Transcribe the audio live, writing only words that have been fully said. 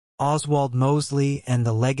Oswald Mosley and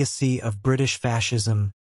the Legacy of British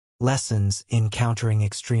Fascism, Lessons in Countering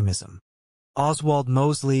Extremism. Oswald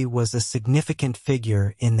Mosley was a significant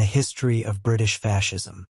figure in the history of British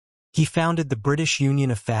fascism. He founded the British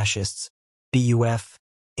Union of Fascists, BUF,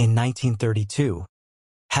 in 1932,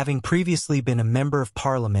 having previously been a member of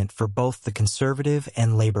Parliament for both the Conservative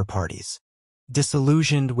and Labour parties.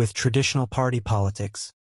 Disillusioned with traditional party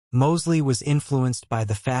politics, Mosley was influenced by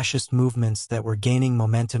the fascist movements that were gaining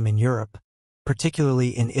momentum in Europe, particularly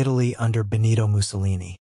in Italy under Benito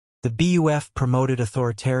Mussolini. The BUF promoted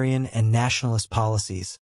authoritarian and nationalist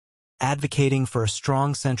policies, advocating for a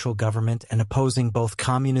strong central government and opposing both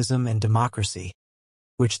communism and democracy,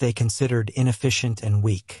 which they considered inefficient and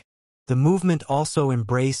weak. The movement also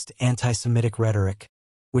embraced anti-Semitic rhetoric,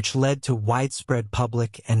 which led to widespread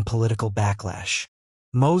public and political backlash.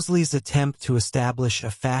 Mosley's attempt to establish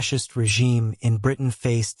a fascist regime in Britain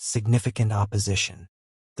faced significant opposition.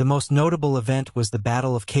 The most notable event was the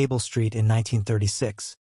Battle of Cable Street in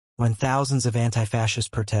 1936, when thousands of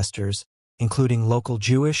anti-fascist protesters, including local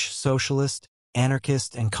Jewish, socialist,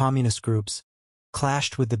 anarchist, and communist groups,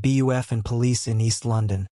 clashed with the BUF and police in East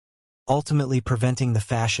London, ultimately preventing the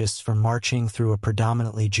fascists from marching through a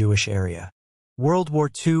predominantly Jewish area. World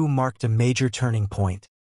War II marked a major turning point,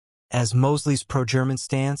 as Mosley's pro-German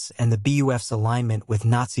stance and the BUF's alignment with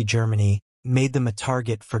Nazi Germany made them a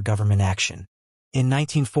target for government action. In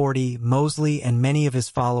 1940, Mosley and many of his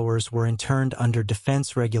followers were interned under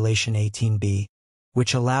Defense Regulation 18B,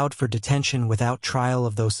 which allowed for detention without trial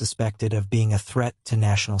of those suspected of being a threat to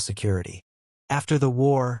national security. After the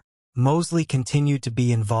war, Mosley continued to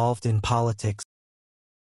be involved in politics.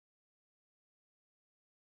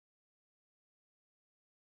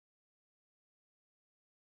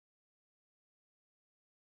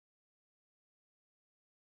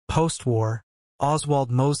 Post-war,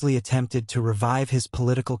 Oswald Mosley attempted to revive his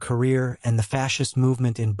political career and the fascist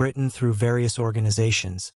movement in Britain through various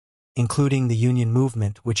organizations, including the Union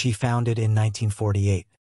Movement, which he founded in 1948.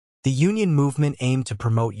 The Union Movement aimed to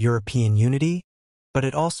promote European unity, but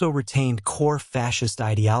it also retained core fascist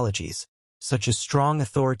ideologies, such as strong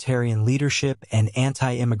authoritarian leadership and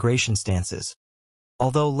anti-immigration stances,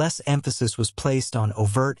 although less emphasis was placed on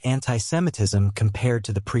overt anti-Semitism compared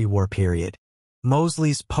to the pre-war period.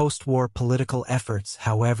 Mosley's post-war political efforts,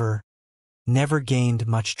 however, never gained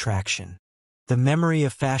much traction. The memory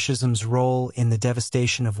of fascism's role in the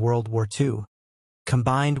devastation of World War II,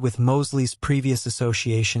 combined with Mosley's previous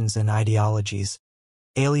associations and ideologies,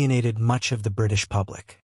 alienated much of the British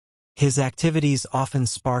public. His activities often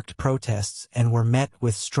sparked protests and were met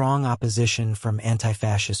with strong opposition from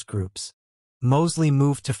anti-fascist groups. Mosley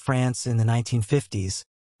moved to France in the 1950s,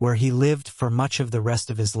 where he lived for much of the rest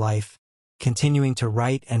of his life, continuing to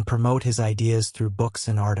write and promote his ideas through books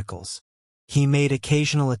and articles. He made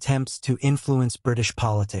occasional attempts to influence British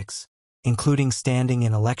politics, including standing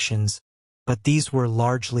in elections, but these were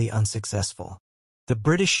largely unsuccessful. The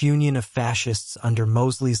British Union of Fascists under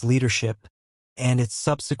Mosley's leadership, and its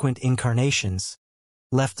subsequent incarnations,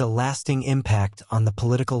 left a lasting impact on the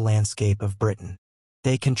political landscape of Britain.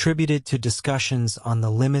 They contributed to discussions on the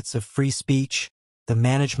limits of free speech, the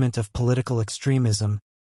management of political extremism,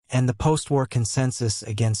 and the post-war consensus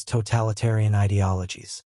against totalitarian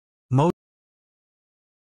ideologies.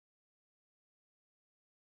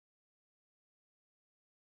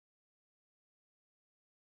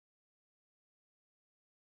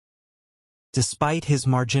 Despite his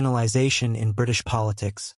marginalization in British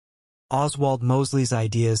politics, Oswald Mosley's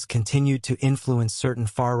ideas continued to influence certain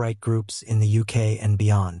far-right groups in the UK and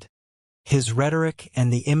beyond. His rhetoric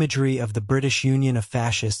and the imagery of the British Union of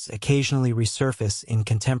Fascists occasionally resurface in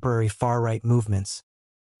contemporary far-right movements,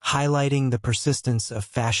 highlighting the persistence of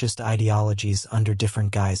fascist ideologies under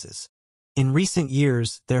different guises. In recent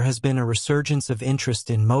years, there has been a resurgence of interest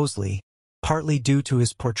in Mosley, partly due to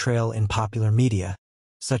his portrayal in popular media,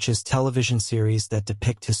 such as television series that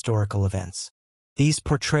depict historical events. These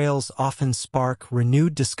portrayals often spark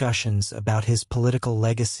renewed discussions about his political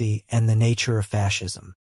legacy and the nature of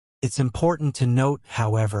fascism. It's important to note,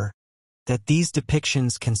 however, that these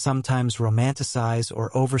depictions can sometimes romanticize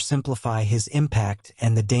or oversimplify his impact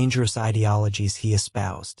and the dangerous ideologies he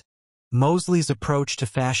espoused. Mosley's approach to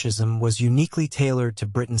fascism was uniquely tailored to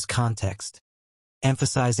Britain's context,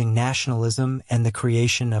 emphasizing nationalism and the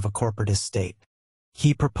creation of a corporatist state.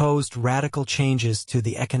 He proposed radical changes to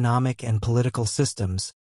the economic and political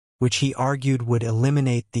systems, which he argued would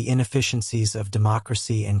eliminate the inefficiencies of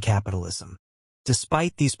democracy and capitalism.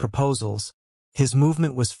 Despite these proposals, his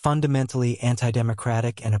movement was fundamentally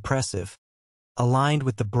anti-democratic and oppressive, aligned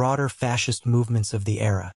with the broader fascist movements of the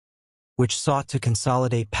era. which sought to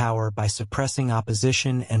consolidate power by suppressing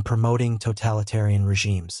opposition and promoting totalitarian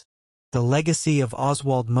regimes. The legacy of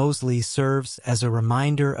Oswald Mosley serves as a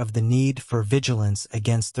reminder of the need for vigilance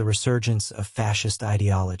against the resurgence of fascist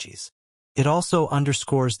ideologies. It also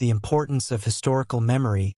underscores the importance of historical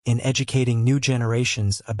memory in educating new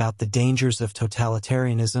generations about the dangers of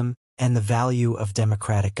totalitarianism and the value of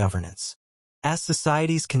democratic governance. As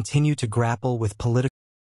societies continue to grapple with political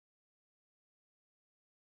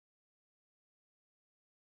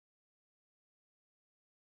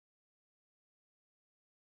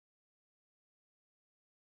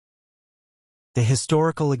The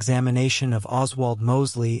historical examination of Oswald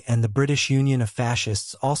Mosley and the British Union of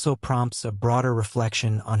Fascists also prompts a broader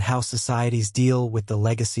reflection on how societies deal with the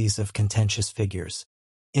legacies of contentious figures.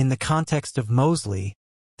 In the context of Mosley,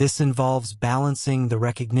 this involves balancing the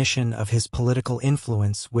recognition of his political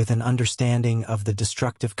influence with an understanding of the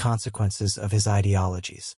destructive consequences of his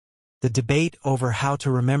ideologies. The debate over how to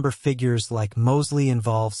remember figures like Mosley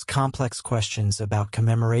involves complex questions about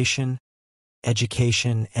commemoration,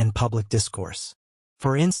 education, and public discourse.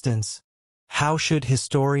 For instance, how should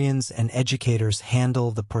historians and educators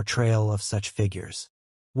handle the portrayal of such figures?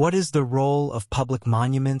 What is the role of public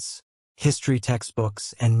monuments, history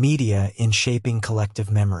textbooks, and media in shaping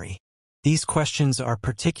collective memory? These questions are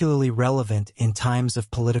particularly relevant in times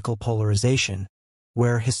of political polarization,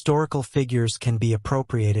 where historical figures can be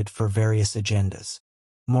appropriated for various agendas.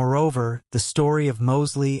 Moreover, the story of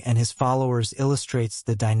Mosley and his followers illustrates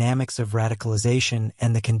the dynamics of radicalization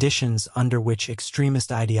and the conditions under which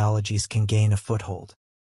extremist ideologies can gain a foothold.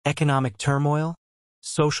 Economic turmoil,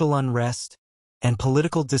 social unrest, and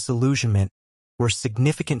political disillusionment were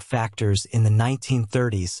significant factors in the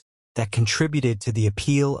 1930s that contributed to the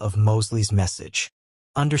appeal of Mosley's message.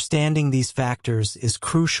 Understanding these factors is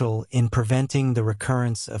crucial in preventing the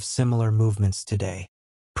recurrence of similar movements today.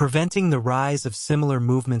 Preventing the rise of similar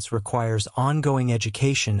movements requires ongoing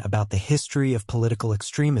education about the history of political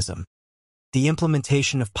extremism, the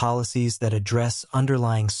implementation of policies that address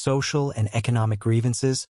underlying social and economic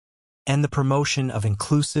grievances, and the promotion of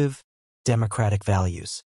inclusive, democratic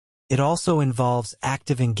values. It also involves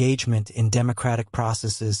active engagement in democratic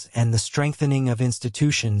processes and the strengthening of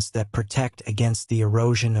institutions that protect against the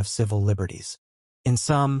erosion of civil liberties. In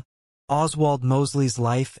sum, Oswald Mosley's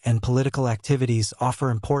life and political activities offer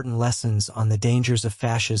important lessons on the dangers of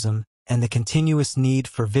fascism and the continuous need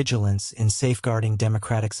for vigilance in safeguarding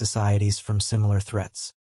democratic societies from similar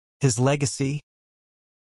threats. His legacy,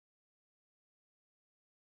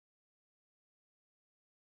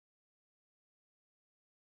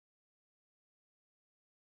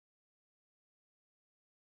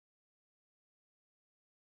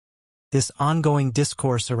 This ongoing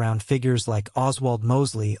discourse around figures like Oswald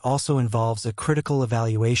Mosley also involves a critical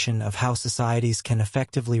evaluation of how societies can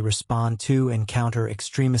effectively respond to and counter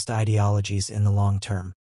extremist ideologies in the long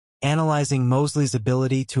term. Analyzing Mosley's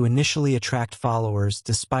ability to initially attract followers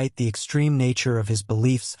despite the extreme nature of his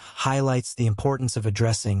beliefs highlights the importance of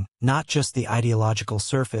addressing not just the ideological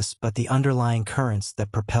surface but the underlying currents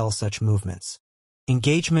that propel such movements.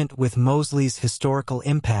 Engagement with Mosley's historical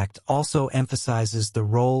impact also emphasizes the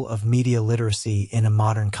role of media literacy in a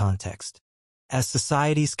modern context. As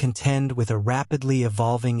societies contend with a rapidly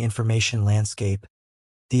evolving information landscape,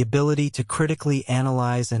 the ability to critically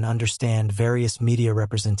analyze and understand various media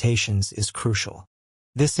representations is crucial.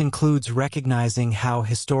 This includes recognizing how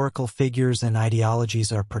historical figures and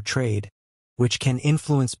ideologies are portrayed, which can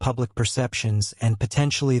influence public perceptions and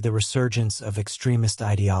potentially the resurgence of extremist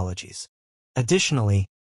ideologies. Additionally,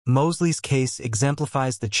 Mosley's case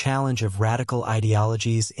exemplifies the challenge of radical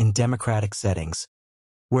ideologies in democratic settings,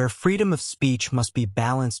 where freedom of speech must be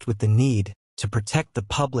balanced with the need to protect the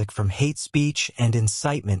public from hate speech and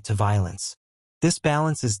incitement to violence. This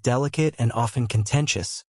balance is delicate and often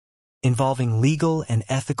contentious, involving legal and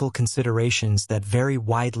ethical considerations that vary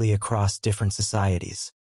widely across different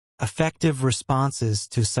societies. Effective responses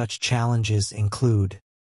to such challenges include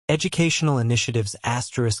educational initiatives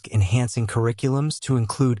enhancing curriculums to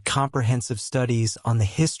include comprehensive studies on the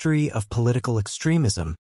history of political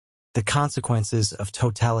extremism, the consequences of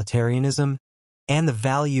totalitarianism, and the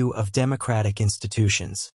value of democratic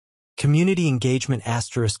institutions. Community engagement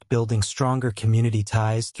building stronger community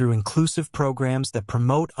ties through inclusive programs that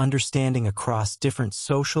promote understanding across different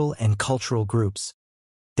social and cultural groups,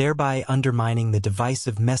 thereby undermining the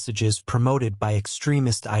divisive messages promoted by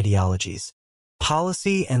extremist ideologies.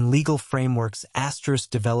 Policy and legal frameworks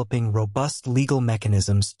developing robust legal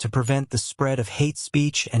mechanisms to prevent the spread of hate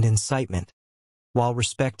speech and incitement, while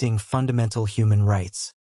respecting fundamental human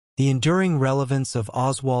rights. The enduring relevance of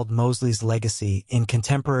Oswald Mosley's legacy in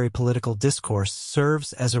contemporary political discourse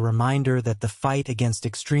serves as a reminder that the fight against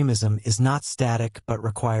extremism is not static but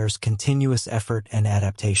requires continuous effort and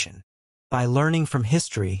adaptation. By learning from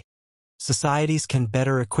history, societies can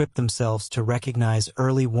better equip themselves to recognize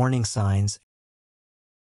early warning signs .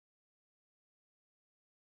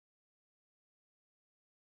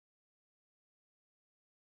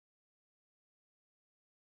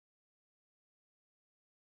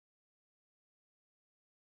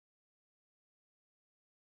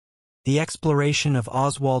 The exploration of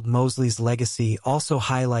Oswald Mosley's legacy also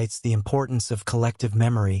highlights the importance of collective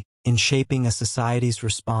memory in shaping a society's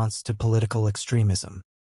response to political extremism.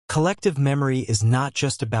 Collective memory is not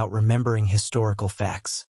just about remembering historical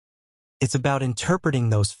facts. It's about interpreting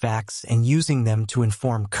those facts and using them to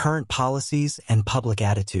inform current policies and public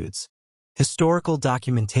attitudes. Historical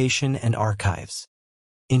documentation and archives.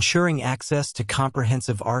 Ensuring access to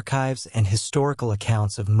comprehensive archives and historical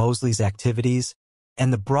accounts of Mosley's activities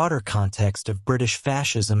and the broader context of British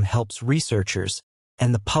fascism helps researchers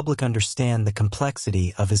and the public understand the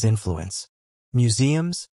complexity of his influence.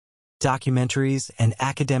 Museums, documentaries, and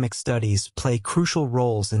academic studies play crucial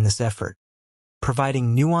roles in this effort,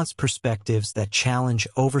 providing nuanced perspectives that challenge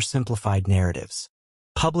oversimplified narratives.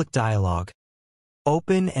 Public dialogue.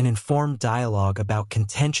 Open and informed dialogue about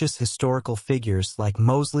contentious historical figures like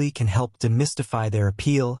Mosley can help demystify their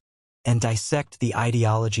appeal and dissect the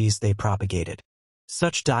ideologies they propagated.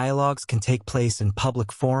 Such dialogues can take place in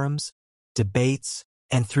public forums, debates,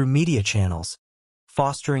 and through media channels,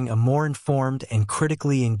 fostering a more informed and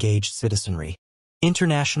critically engaged citizenry.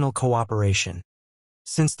 International cooperation.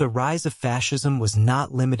 Since the rise of fascism was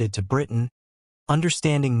not limited to Britain,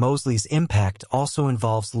 understanding Mosley's impact also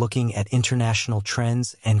involves looking at international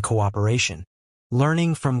trends and cooperation.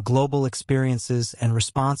 Learning from global experiences and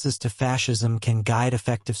responses to fascism can guide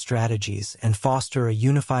effective strategies and foster a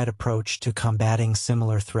unified approach to combating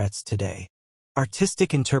similar threats today.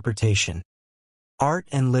 Artistic interpretation. Art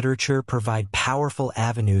and literature provide powerful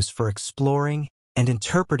avenues for exploring and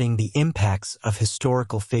interpreting the impacts of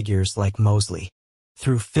historical figures like Mosley.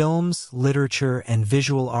 Through films, literature, and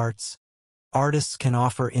visual arts, artists can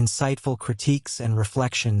offer insightful critiques and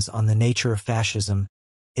reflections on the nature of fascism,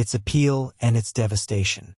 its appeal, and its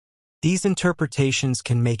devastation. These interpretations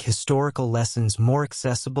can make historical lessons more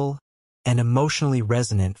accessible and emotionally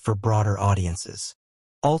resonant for broader audiences.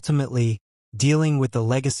 Ultimately, dealing with the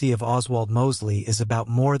legacy of Oswald Mosley is about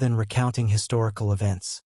more than recounting historical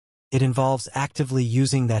events. It involves actively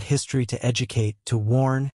using that history to educate, to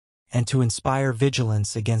warn, and to inspire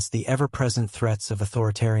vigilance against the ever-present threats of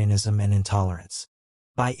authoritarianism and intolerance.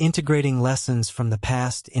 By integrating lessons from the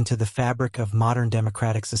past into the fabric of modern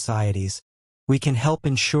democratic societies, we can help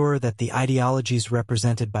ensure that the ideologies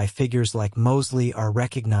represented by figures like Mosley are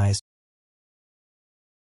recognized.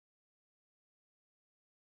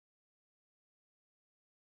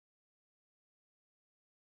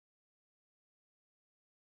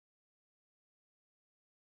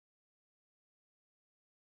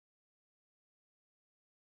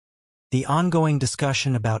 The ongoing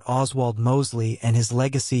discussion about Oswald Mosley and his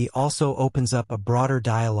legacy also opens up a broader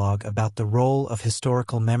dialogue about the role of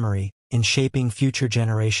historical memory in shaping future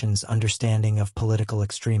generations' understanding of political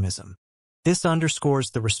extremism. This underscores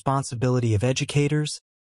the responsibility of educators,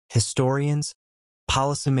 historians,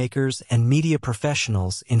 policymakers, and media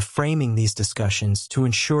professionals in framing these discussions to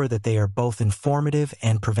ensure that they are both informative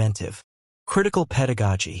and preventive. Critical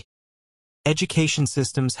pedagogy. Education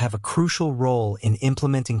systems have a crucial role in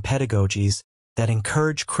implementing pedagogies that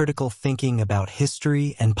encourage critical thinking about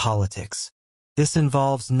history and politics. This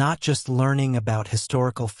involves not just learning about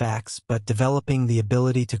historical facts, but developing the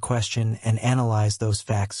ability to question and analyze those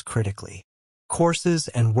facts critically. Courses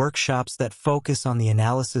and workshops that focus on the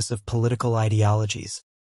analysis of political ideologies,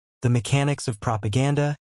 the mechanics of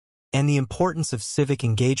propaganda, and the importance of civic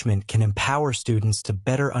engagement can empower students to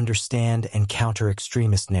better understand and counter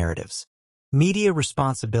extremist narratives. Media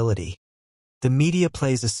responsibility. The media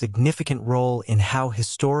plays a significant role in how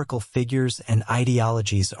historical figures and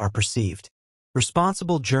ideologies are perceived.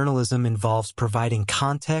 Responsible journalism involves providing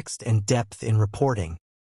context and depth in reporting,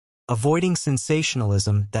 avoiding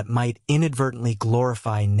sensationalism that might inadvertently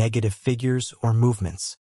glorify negative figures or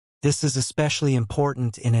movements. This is especially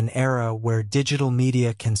important in an era where digital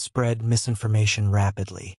media can spread misinformation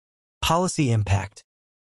rapidly. Policy impact.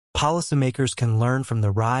 Policymakers can learn from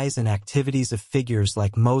the rise and activities of figures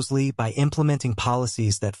like Mosley by implementing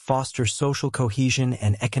policies that foster social cohesion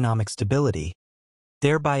and economic stability,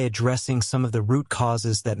 thereby addressing some of the root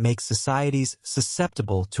causes that make societies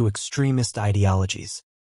susceptible to extremist ideologies.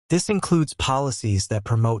 This includes policies that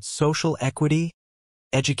promote social equity,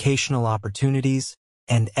 educational opportunities,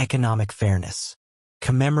 and economic fairness.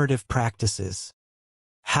 Commemorative practices.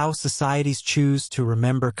 How societies choose to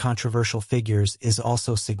remember controversial figures is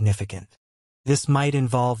also significant. This might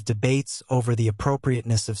involve debates over the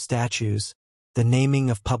appropriateness of statues, the naming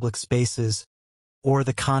of public spaces, or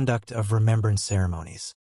the conduct of remembrance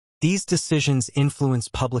ceremonies. These decisions influence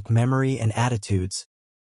public memory and attitudes,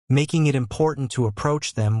 making it important to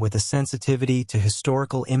approach them with a sensitivity to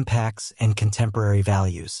historical impacts and contemporary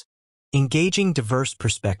values. Engaging diverse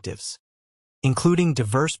perspectives. Including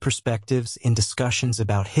diverse perspectives in discussions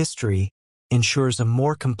about history ensures a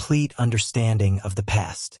more complete understanding of the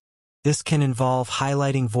past. This can involve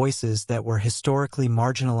highlighting voices that were historically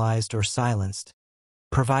marginalized or silenced,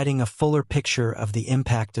 providing a fuller picture of the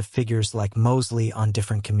impact of figures like Mosley on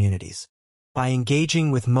different communities. By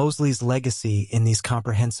engaging with Mosley's legacy in these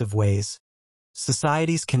comprehensive ways,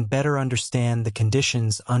 societies can better understand the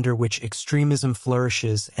conditions under which extremism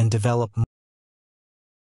flourishes and develop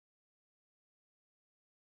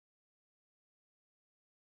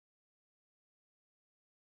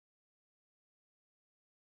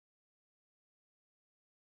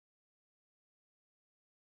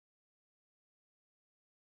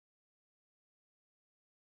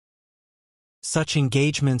Such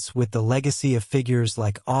engagements with the legacy of figures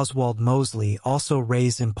like Oswald Mosley also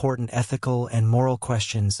raise important ethical and moral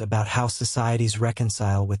questions about how societies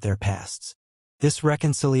reconcile with their pasts. This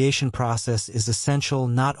reconciliation process is essential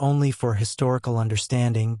not only for historical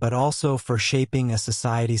understanding but also for shaping a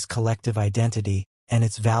society's collective identity and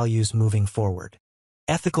its values moving forward.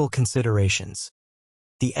 Ethical considerations.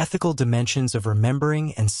 The ethical dimensions of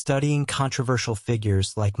remembering and studying controversial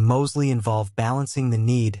figures like Mosley involve balancing the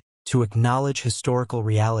need to acknowledge historical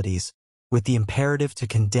realities with the imperative to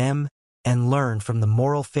condemn and learn from the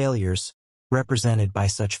moral failures represented by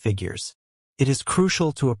such figures. It is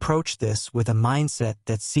crucial to approach this with a mindset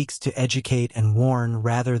that seeks to educate and warn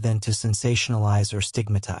rather than to sensationalize or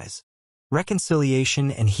stigmatize.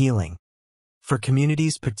 Reconciliation and healing. For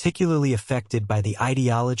communities particularly affected by the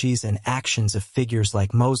ideologies and actions of figures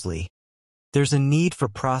like Mosley, there's a need for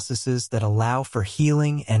processes that allow for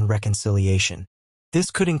healing and reconciliation. This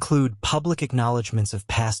could include public acknowledgments of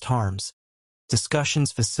past harms,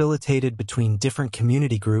 discussions facilitated between different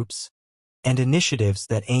community groups, and initiatives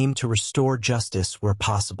that aim to restore justice where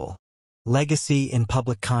possible. Legacy in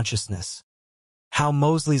public consciousness. How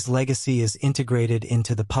Mosley's legacy is integrated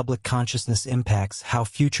into the public consciousness impacts how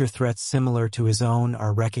future threats similar to his own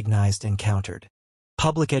are recognized and countered.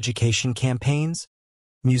 Public education campaigns,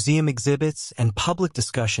 museum exhibits, and public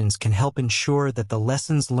discussions can help ensure that the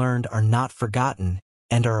lessons learned are not forgotten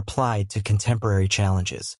and are applied to contemporary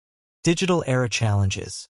challenges. Digital era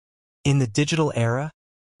challenges. In the digital era,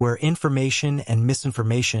 where information and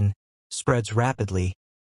misinformation spreads rapidly,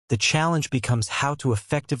 the challenge becomes how to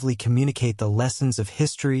effectively communicate the lessons of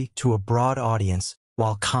history to a broad audience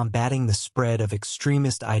while combating the spread of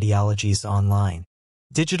extremist ideologies online.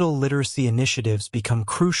 Digital literacy initiatives become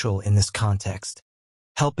crucial in this context,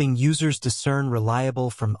 helping users discern reliable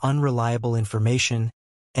from unreliable information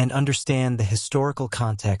and understand the historical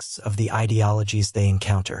contexts of the ideologies they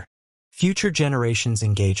encounter. Future generations'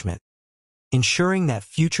 engagement. Ensuring that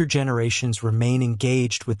future generations remain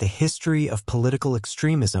engaged with the history of political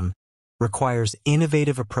extremism requires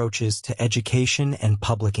innovative approaches to education and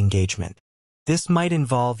public engagement. This might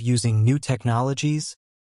involve using new technologies,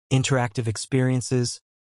 interactive experiences,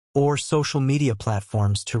 or social media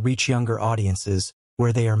platforms to reach younger audiences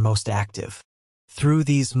where they are most active. Through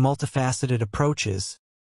these multifaceted approaches,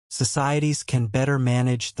 societies can better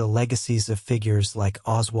manage the legacies of figures like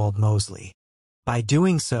Oswald Mosley. By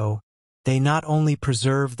doing so, they not only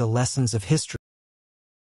preserve the lessons of history,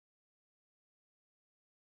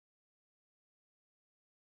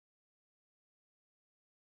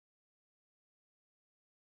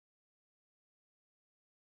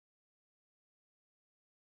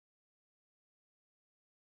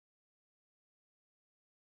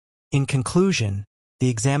 In conclusion, the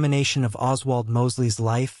examination of Oswald Mosley's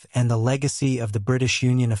life and the legacy of the British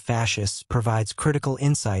Union of Fascists provides critical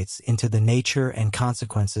insights into the nature and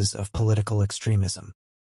consequences of political extremism.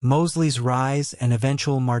 Mosley's rise and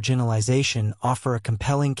eventual marginalization offer a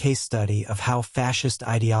compelling case study of how fascist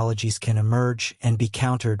ideologies can emerge and be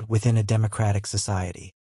countered within a democratic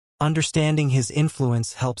society. Understanding his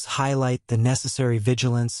influence helps highlight the necessary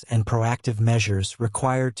vigilance and proactive measures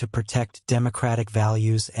required to protect democratic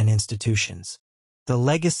values and institutions. The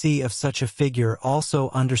legacy of such a figure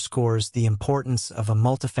also underscores the importance of a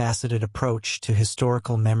multifaceted approach to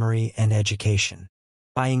historical memory and education.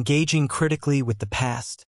 By engaging critically with the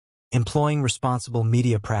past, employing responsible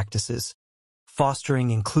media practices,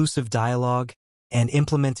 fostering inclusive dialogue, and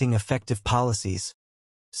implementing effective policies,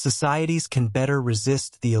 societies can better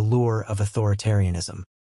resist the allure of authoritarianism.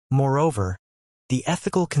 Moreover, the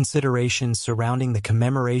ethical considerations surrounding the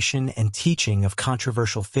commemoration and teaching of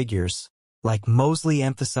controversial figures, like Mosley,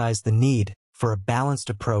 emphasize the need for a balanced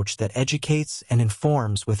approach that educates and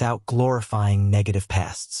informs without glorifying negative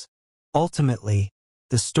pasts. Ultimately,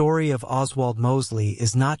 the story of Oswald Mosley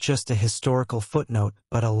is not just a historical footnote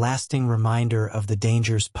but a lasting reminder of the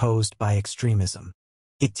dangers posed by extremism.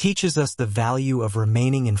 It teaches us the value of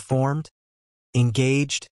remaining informed,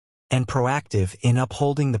 engaged, and proactive in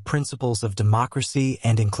upholding the principles of democracy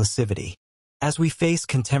and inclusivity. As we face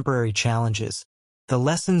contemporary challenges, the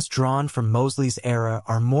lessons drawn from Mosley's era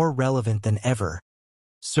are more relevant than ever,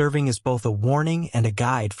 serving as both a warning and a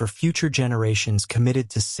guide for future generations committed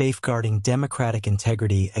to safeguarding democratic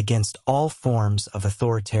integrity against all forms of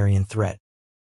authoritarian threat.